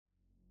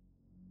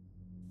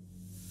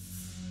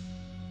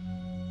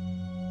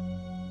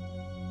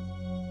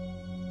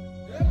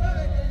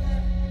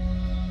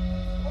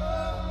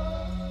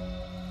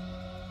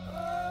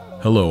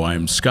Hello,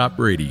 I'm Scott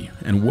Brady,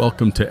 and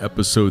welcome to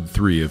episode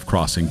 3 of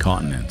Crossing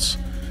Continents,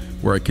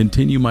 where I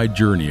continue my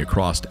journey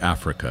across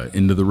Africa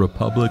into the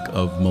Republic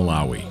of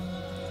Malawi.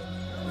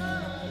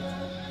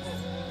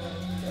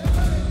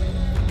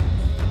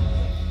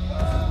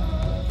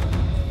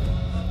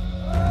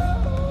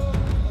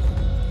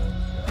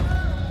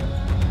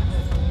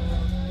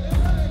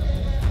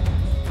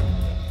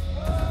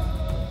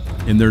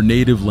 In their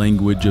native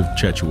language of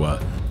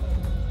Quechua,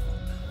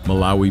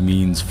 Malawi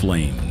means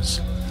flames.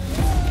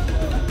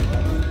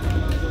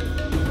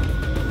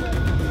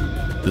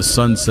 The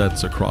sun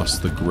sets across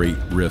the Great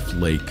Rift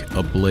Lake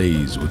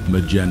ablaze with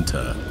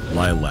magenta,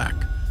 lilac,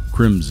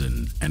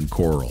 crimson, and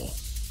coral.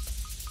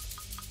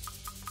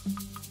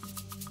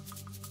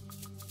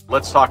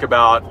 Let's talk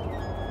about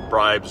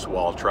bribes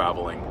while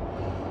traveling.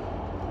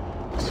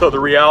 So the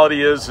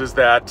reality is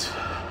that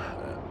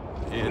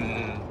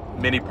in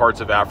many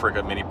parts of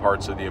Africa, many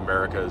parts of the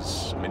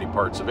Americas, many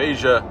parts of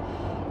Asia,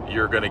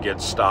 you're going to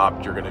get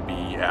stopped, you're going to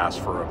be asked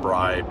for a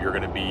bribe, you're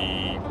going to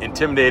be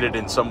intimidated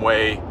in some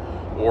way,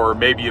 or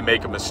maybe you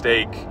make a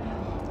mistake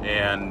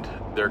and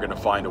they're going to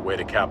find a way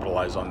to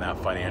capitalize on that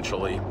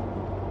financially.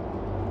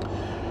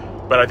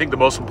 But I think the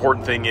most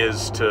important thing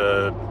is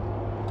to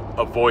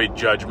avoid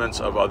judgments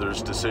of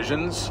others'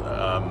 decisions.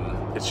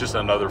 It's just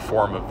another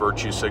form of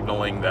virtue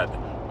signaling that,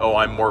 oh,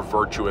 I'm more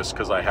virtuous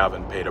because I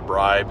haven't paid a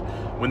bribe,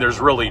 when there's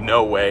really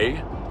no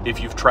way, if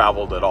you've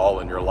traveled at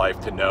all in your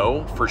life, to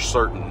know for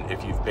certain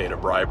if you've paid a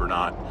bribe or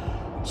not.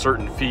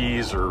 Certain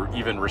fees or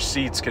even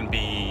receipts can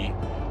be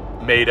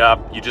made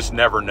up, you just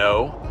never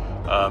know.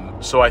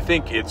 So I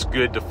think it's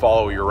good to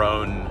follow your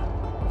own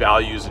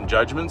values and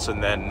judgments,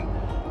 and then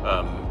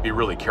be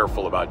really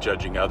careful about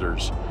judging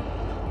others.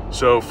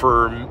 So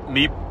for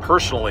me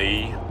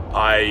personally,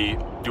 I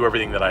do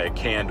everything that I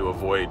can to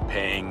avoid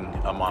paying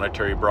a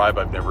monetary bribe.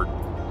 I've never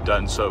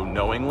done so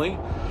knowingly,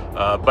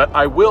 but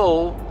I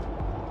will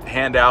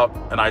hand out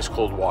an ice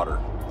cold water.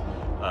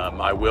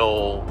 I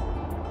will,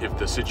 if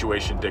the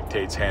situation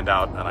dictates, hand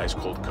out an ice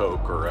cold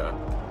Coke or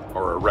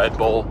a Red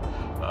Bull,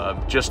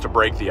 just to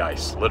break the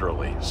ice,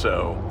 literally.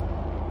 So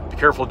be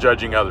careful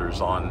judging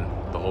others on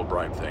the whole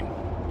bribe thing.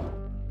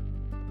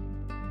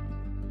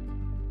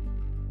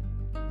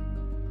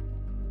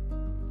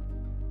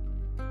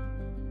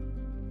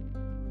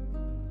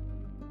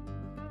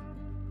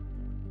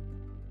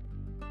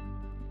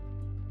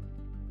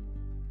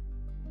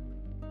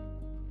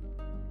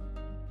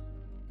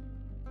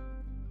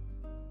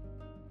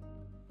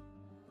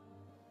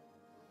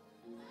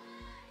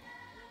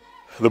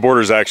 The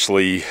border is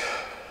actually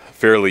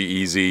fairly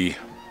easy.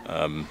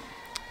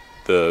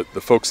 The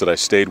folks that I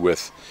stayed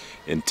with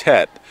in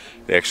Tet,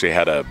 they actually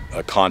had a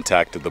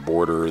contact at the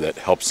border that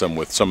helps them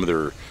with some of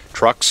their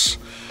trucks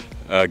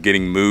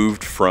getting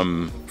moved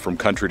from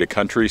country to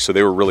country. So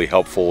they were really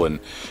helpful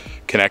and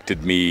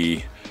connected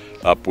me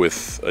up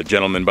with a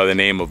gentleman by the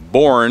name of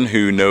Bourne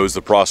who knows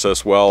the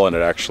process well, and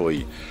it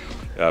actually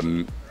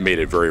made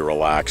it very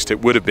relaxed.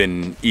 It would have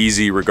been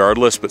easy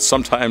regardless, but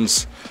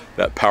sometimes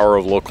that power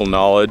of local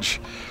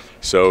knowledge.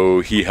 So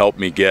he helped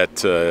me get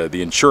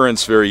the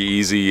insurance very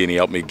easy, and he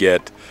helped me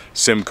get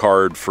SIM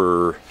card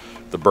for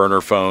the burner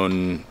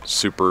phone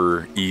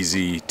super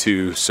easy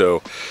too.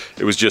 So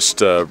it was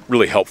just a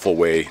really helpful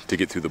way to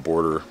get through the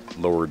border,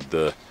 lowered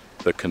the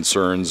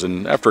concerns,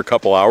 and after a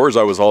couple hours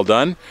I was all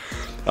done.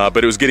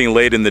 But it was getting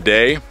late in the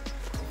day,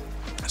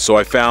 so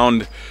I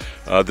found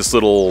this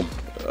little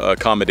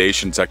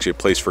accommodation. It's actually a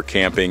place for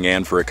camping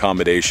and for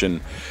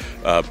accommodation,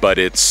 but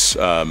it's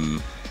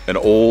an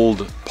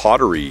old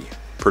pottery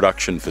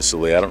production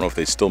facility. I don't know if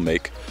they still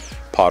make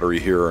pottery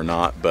here or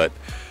not, but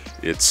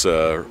it's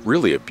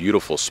really a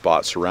beautiful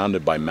spot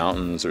surrounded by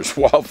mountains. There's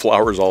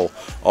wildflowers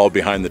all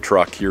behind the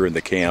truck here in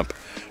the camp.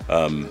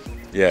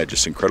 Yeah,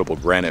 just incredible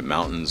granite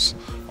mountains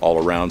all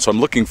around. So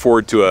I'm looking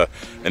forward to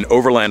an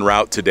overland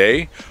route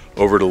today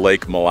over to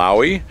Lake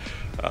Malawi.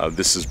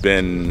 This has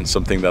been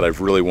something that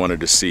I've really wanted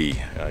to see,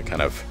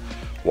 kind of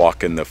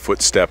walk in the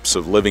footsteps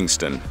of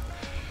Livingston.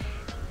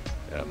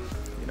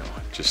 You know,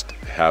 just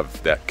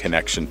have that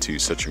connection to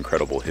such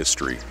incredible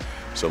history.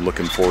 So I'm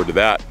looking forward to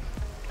that.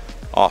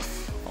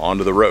 Off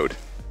onto the road.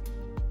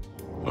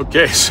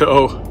 Okay,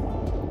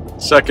 so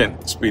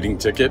second speeding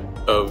ticket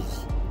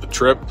of the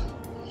trip,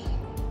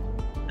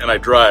 and I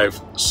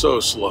drive so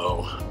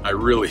slow. I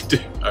really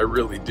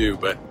do,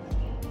 but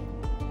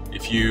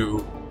if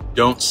you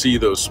don't see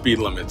those speed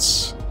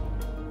limits,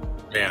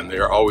 man, they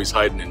are always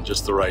hiding in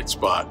just the right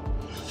spot.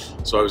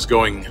 So I was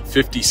going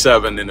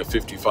 57 in a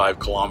 55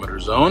 kilometer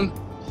zone,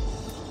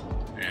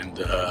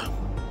 and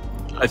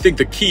I think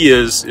the key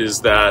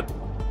is that,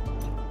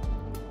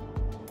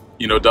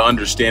 you know, to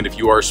understand if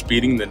you are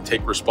speeding, then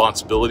take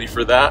responsibility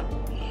for that.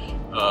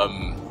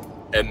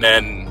 And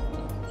then,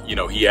 you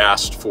know, he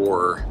asked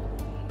for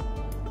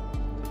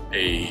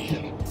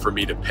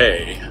me to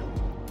pay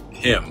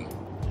him.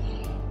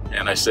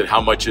 And I said, how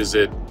much is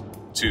it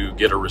to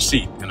get a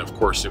receipt? And of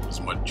course it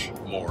was much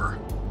more,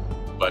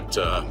 but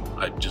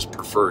I just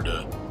prefer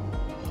to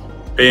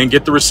pay and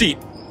get the receipt.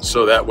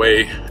 So that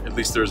way, at at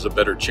least there's a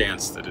better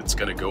chance that it's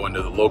going to go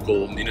into the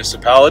local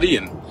municipality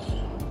and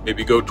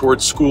maybe go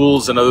towards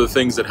schools and other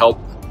things that help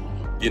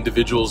the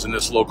individuals in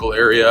this local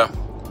area.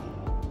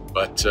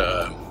 But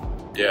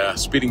yeah,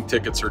 speeding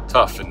tickets are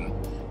tough in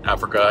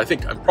Africa. I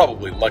think I'm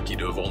probably lucky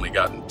to have only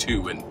gotten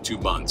 2 in 2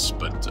 months,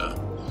 but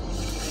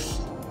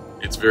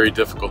it's very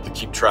difficult to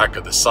keep track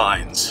of the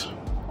signs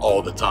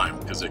all the time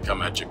because they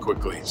come at you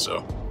quickly.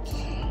 So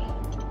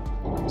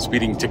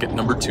speeding ticket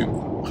number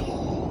 2.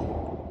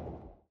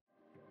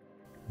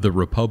 The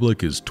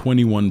Republic is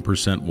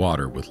 21%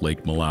 water with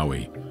Lake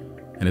Malawi,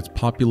 and it's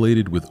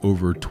populated with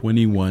over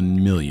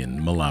 21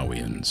 million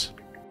Malawians.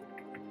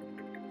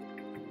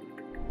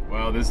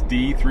 Wow, this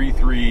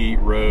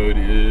D33 road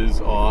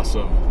is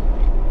awesome.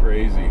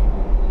 Crazy.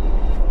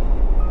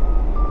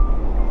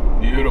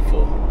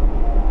 Beautiful.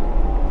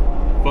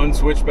 Fun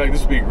switchback.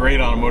 This would be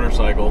great on a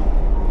motorcycle.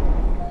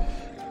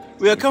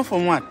 We come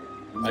from what?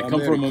 I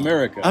come from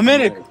America.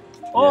 America?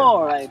 Yeah. Oh,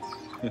 all right.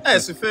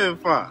 That's very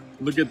far.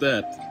 Look at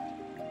that.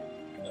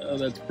 Oh,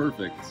 that's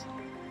perfect.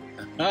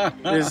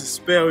 There's a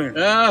spelling.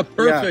 Ah,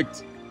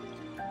 perfect.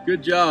 Yeah.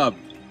 Good job.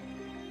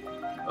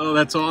 Oh,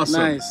 that's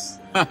awesome. Nice.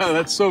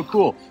 That's so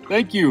cool.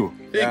 Thank you.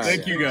 Yeah.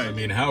 Thank you guys. I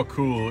mean, how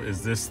cool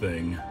is this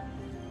thing?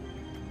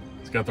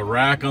 It's got the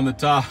rack on the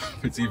top.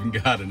 It's even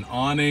got an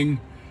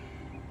awning.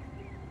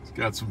 It's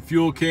got some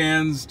fuel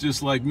cans,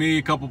 just like me,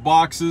 a couple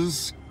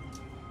boxes,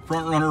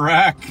 front runner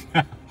rack.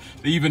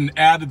 They even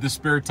added the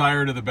spare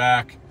tire to the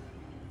back.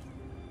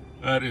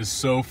 That is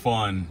so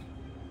fun.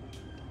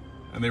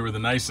 And they were the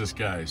nicest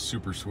guys,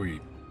 super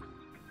sweet.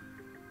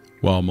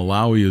 While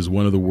Malawi is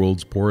one of the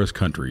world's poorest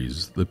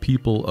countries, the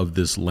people of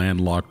this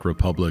landlocked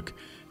republic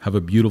have a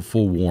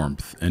beautiful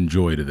warmth and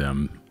joy to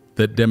them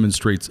that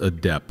demonstrates a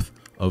depth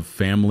of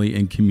family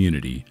and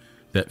community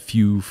that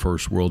few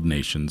first world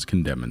nations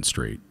can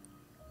demonstrate.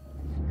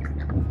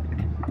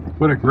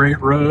 What a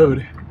great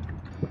road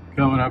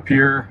coming up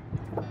here.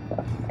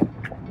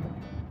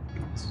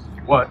 This is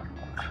what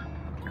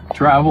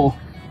travel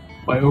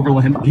by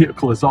overland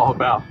vehicle is all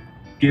about.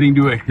 Getting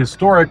to a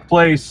historic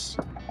place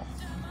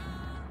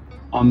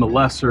on the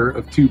lesser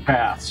of 2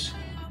 paths.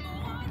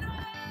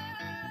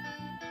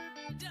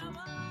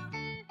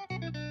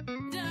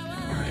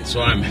 Alright,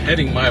 so I'm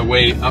heading my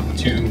way up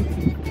to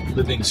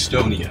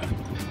Livingstonia.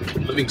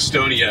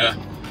 Livingstonia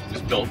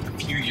was built a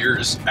few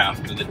years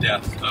after the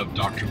death of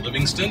Dr.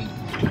 Livingstone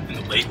in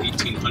the late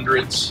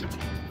 1800s,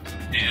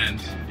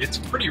 and it's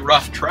a pretty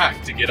rough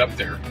track to get up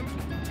there.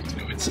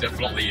 You know, it's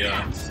definitely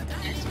a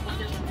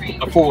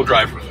 4-wheel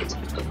drive road,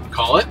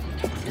 call it,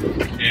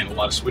 and a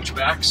lot of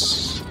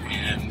switchbacks,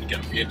 and you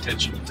gotta pay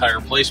attention to tire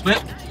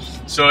placement.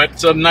 So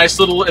it's a nice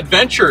little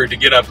adventure to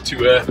get up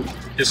to a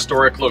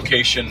historic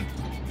location.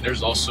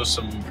 There's also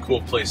some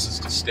cool places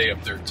to stay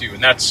up there too,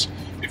 and that's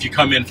if you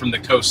come in from the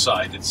coast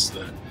side. It's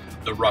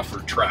the rougher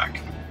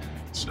track.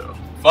 So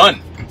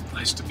fun,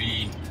 nice to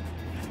be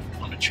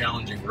on a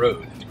challenging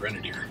road in the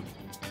Grenadier.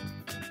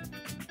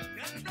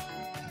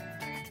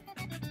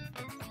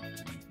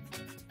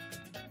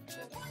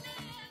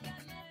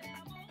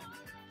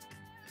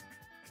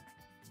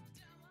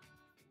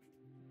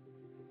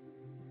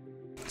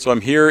 So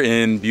I'm here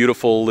in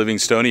beautiful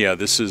Livingstonia.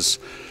 This is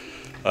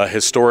a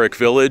historic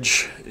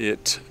village.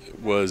 It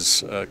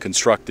was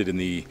constructed in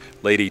the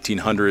late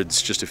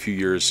 1800s, just a few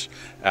years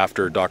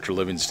after Dr.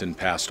 Livingstone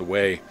passed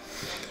away.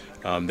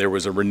 There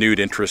was a renewed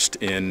interest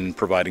in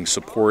providing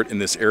support in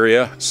this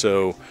area,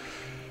 so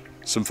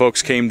some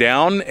folks came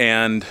down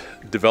and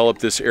developed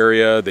this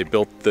area. They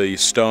built the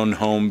stone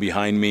home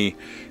behind me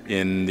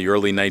in the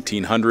early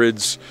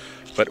 1900s.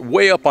 But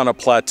way up on a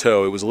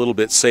plateau, it was a little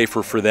bit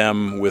safer for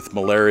them with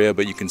malaria,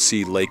 but you can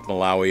see Lake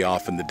Malawi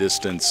off in the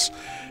distance.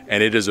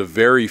 And it is a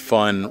very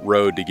fun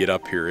road to get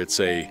up here. It's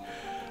a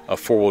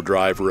 4-wheel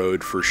drive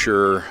road for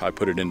sure. I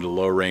put it into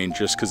low range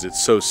just because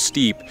it's so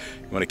steep.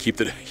 You want to keep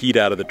the heat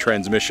out of the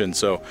transmission.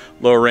 So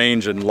low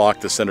range and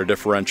lock the center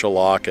differential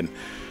lock, and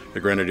the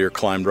Grenadier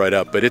climbed right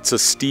up. But it's a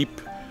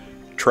steep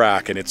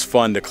track, and it's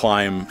fun to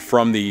climb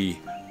from the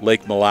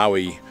Lake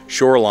Malawi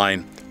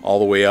shoreline all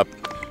the way up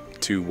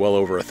to well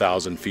over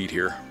 1,000 feet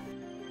here.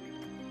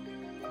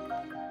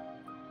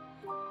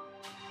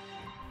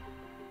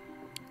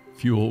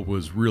 Fuel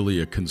was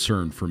really a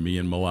concern for me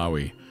in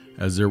Malawi,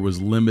 as there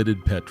was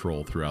limited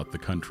petrol throughout the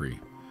country.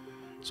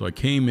 So I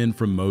came in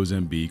from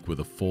Mozambique with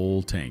a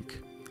full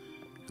tank,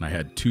 and I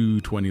had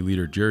 2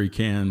 20-liter jerry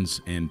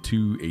cans and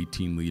 2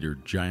 18-liter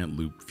giant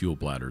loop fuel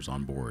bladders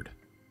on board.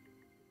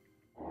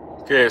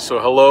 Okay, so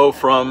hello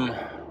from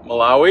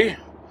Malawi,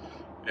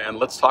 and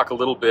let's talk a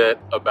little bit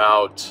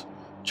about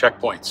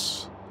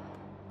checkpoints.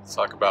 Let's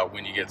talk about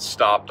when you get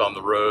stopped on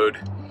the road.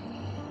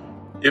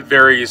 It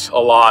varies a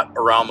lot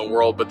around the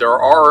world, but there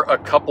are a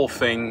couple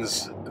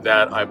things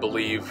that I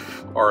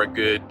believe are a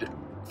good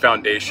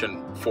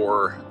foundation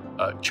for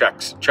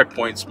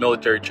checkpoints,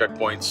 military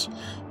checkpoints,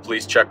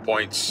 police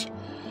checkpoints,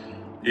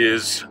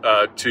 is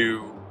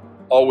to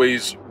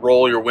always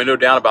roll your window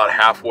down about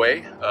halfway.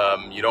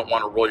 You don't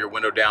want to roll your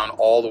window down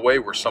all the way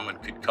where someone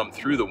could come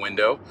through the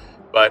window,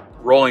 but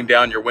rolling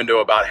down your window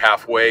about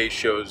halfway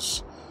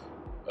shows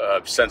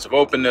sense of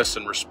openness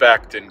and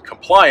respect and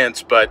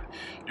compliance, but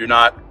you're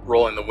not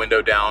rolling the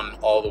window down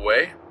all the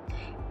way.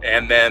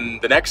 And then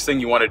the next thing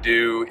you want to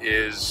do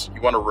is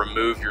you want to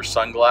remove your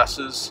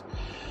sunglasses.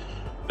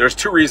 There's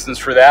two reasons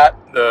for that.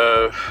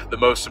 The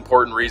most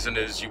important reason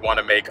is you want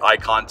to make eye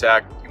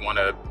contact. You want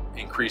to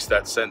increase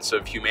that sense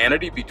of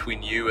humanity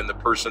between you and the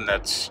person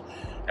that's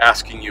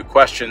asking you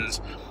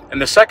questions.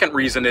 And the second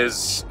reason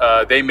is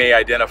they may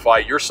identify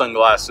your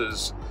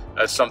sunglasses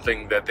as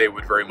something that they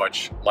would very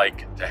much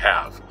like to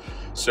have.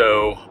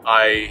 So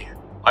I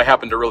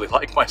happen to really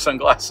like my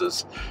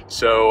sunglasses,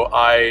 so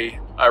I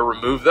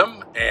remove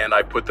them and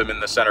I put them in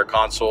the center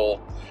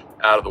console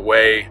out of the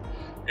way,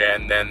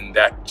 and then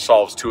that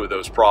solves two of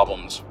those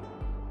problems.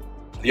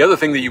 The other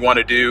thing that you want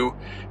to do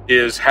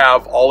is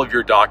have all of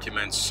your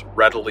documents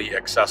readily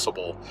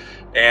accessible,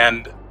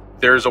 and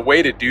there's a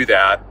way to do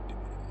that.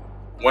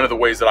 One of the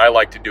ways that I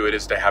like to do it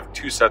is to have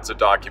two sets of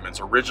documents: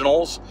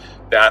 originals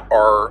that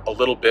are a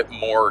little bit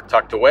more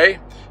tucked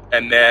away,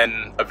 and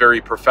then a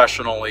very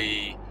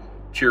professionally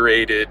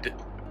curated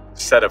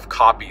set of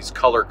copies,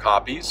 color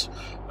copies,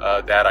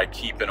 that I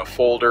keep in a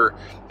folder.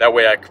 That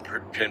way I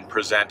can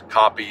present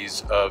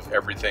copies of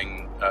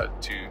everything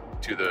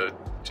to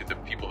the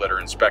people that are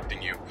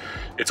inspecting you.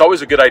 It's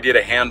always a good idea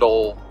to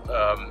handle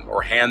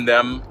or hand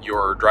them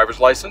your driver's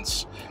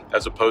license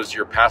as opposed to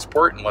your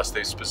passport, unless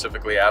they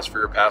specifically ask for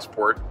your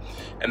passport.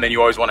 And then you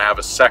always want to have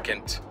a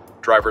second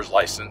driver's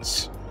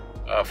license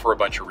for a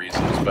bunch of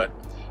reasons, but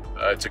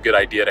it's a good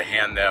idea to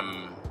hand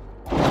them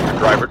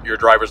your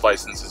driver's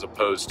license as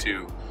opposed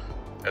to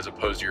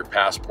your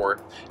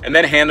passport, and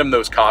then hand them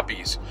those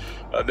copies.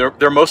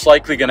 They're most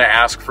likely going to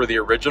ask for the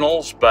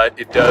originals, but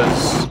it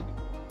does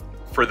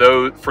for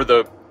the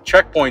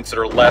checkpoints that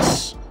are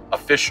less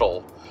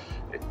official.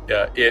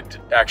 It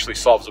actually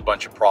solves a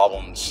bunch of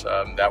problems.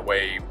 That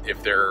way,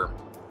 if they're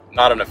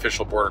not an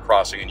official border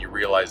crossing and you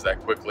realize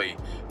that quickly,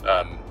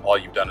 all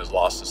you've done is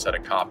lost a set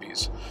of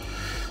copies.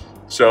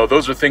 So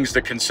those are things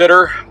to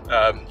consider.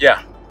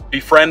 Yeah, be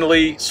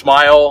friendly,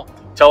 smile,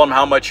 tell them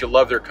how much you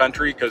love their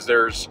country, because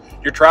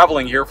you're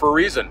traveling here for a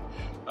reason.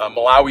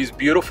 Malawi's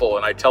beautiful,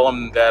 and I tell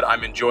them that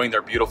I'm enjoying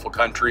their beautiful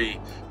country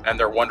and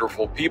their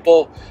wonderful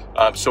people.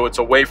 So it's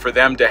a way for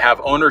them to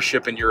have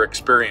ownership in your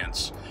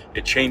experience.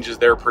 It changes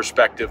their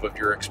perspective of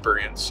your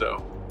experience.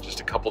 So just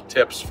a couple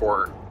tips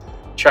for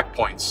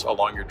checkpoints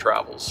along your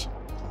travels.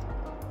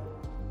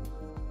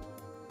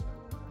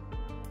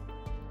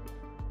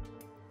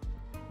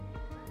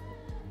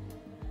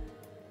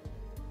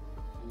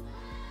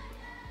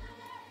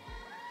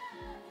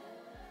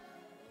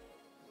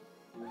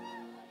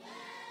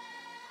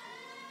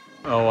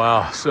 Oh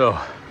wow, so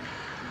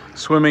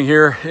swimming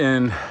here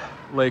in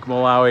Lake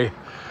Malawi,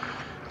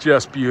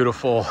 just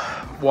beautiful.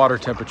 Water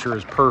temperature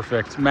is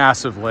perfect,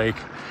 massive lake.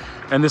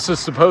 And this is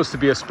supposed to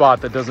be a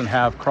spot that doesn't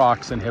have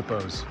crocs and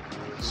hippos.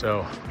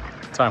 So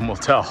time will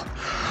tell.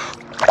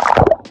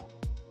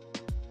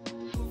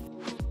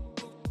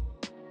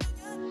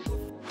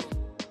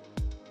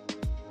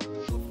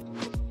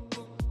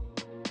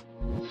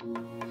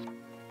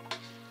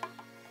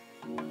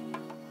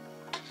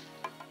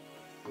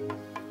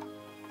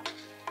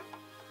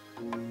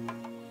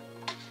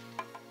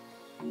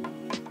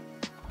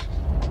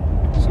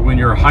 When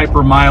you're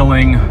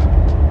hypermiling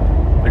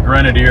the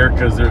Grenadier,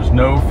 because there's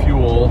no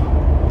fuel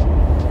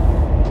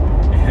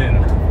in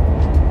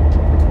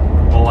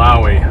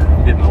Malawi,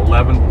 getting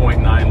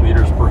 11.9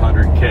 liters per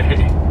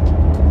 100K.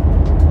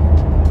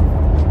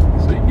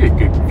 So you get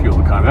good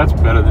fuel economy. That's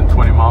better than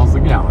 20 miles a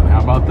gallon.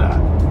 How about that?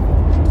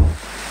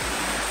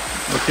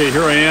 Okay,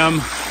 here I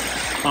am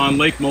on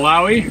Lake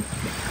Malawi,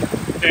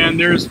 and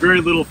there's very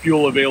little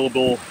fuel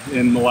available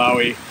in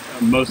Malawi.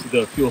 Most of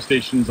the fuel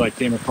stations I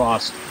came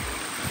across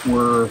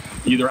were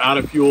either out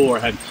of fuel or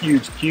had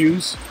huge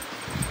queues.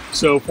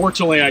 So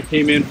fortunately, I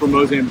came in from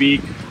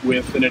Mozambique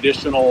with an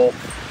additional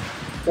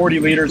 40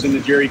 liters in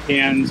the jerry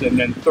cans and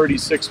then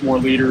 36 more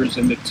liters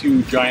in the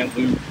two giant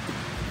loop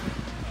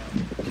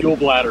fuel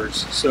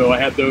bladders. So I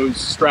had those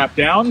strapped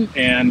down,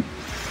 and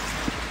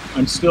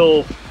I'm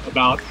still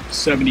about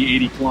 70,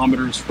 80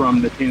 kilometers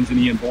from the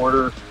Tanzanian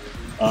border.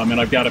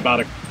 And I've got about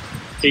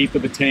 1/8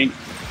 of a tank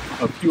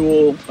of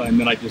fuel, and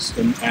then I just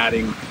am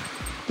adding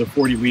the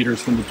 40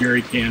 liters from the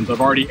jerry cans. I've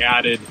already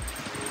added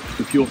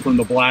the fuel from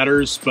the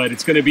bladders, but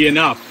it's going to be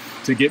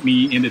enough to get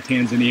me into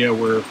Tanzania,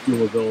 where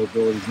fuel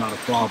availability is not a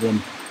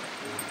problem.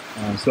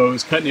 So it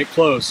was cutting it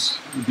close.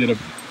 We did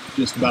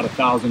just about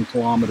 1,000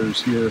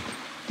 kilometers here,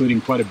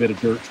 including quite a bit of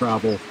dirt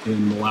travel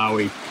in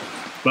Malawi.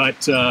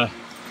 But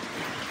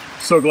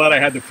so glad I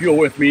had the fuel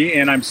with me,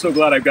 and I'm so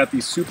glad I've got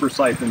these super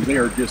siphons. They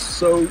are just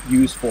so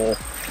useful.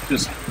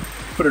 Just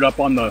put it up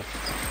on the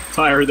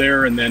tire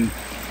there, and then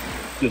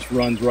just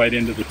runs right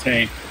into the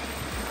tank.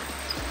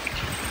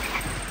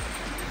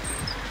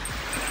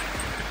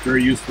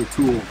 Very useful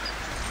tool.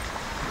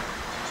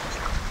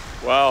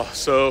 Wow,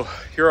 so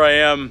here I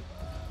am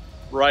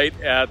right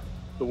at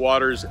the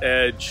water's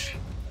edge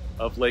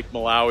of Lake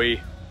Malawi.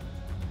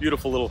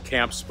 Beautiful little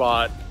camp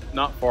spot,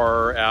 not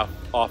far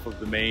off of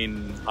the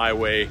main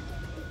highway.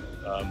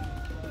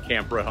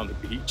 camp right on the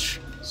beach.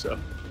 So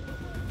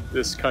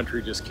this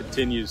country just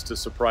continues to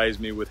surprise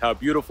me with how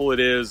beautiful it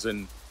is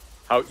and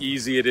how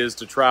easy it is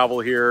to travel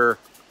here,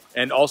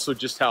 and also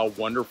just how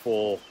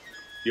wonderful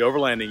the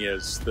overlanding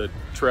is. The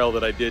trail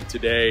that I did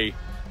today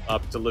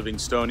up to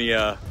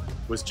Livingstonia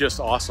was just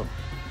awesome,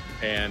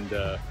 and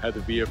had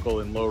the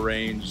vehicle in low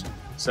range,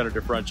 center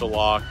differential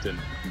locked, and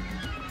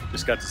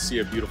just got to see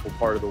a beautiful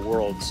part of the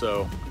world.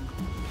 So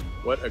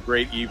what a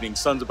great evening.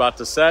 Sun's about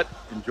to set,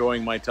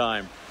 enjoying my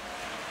time.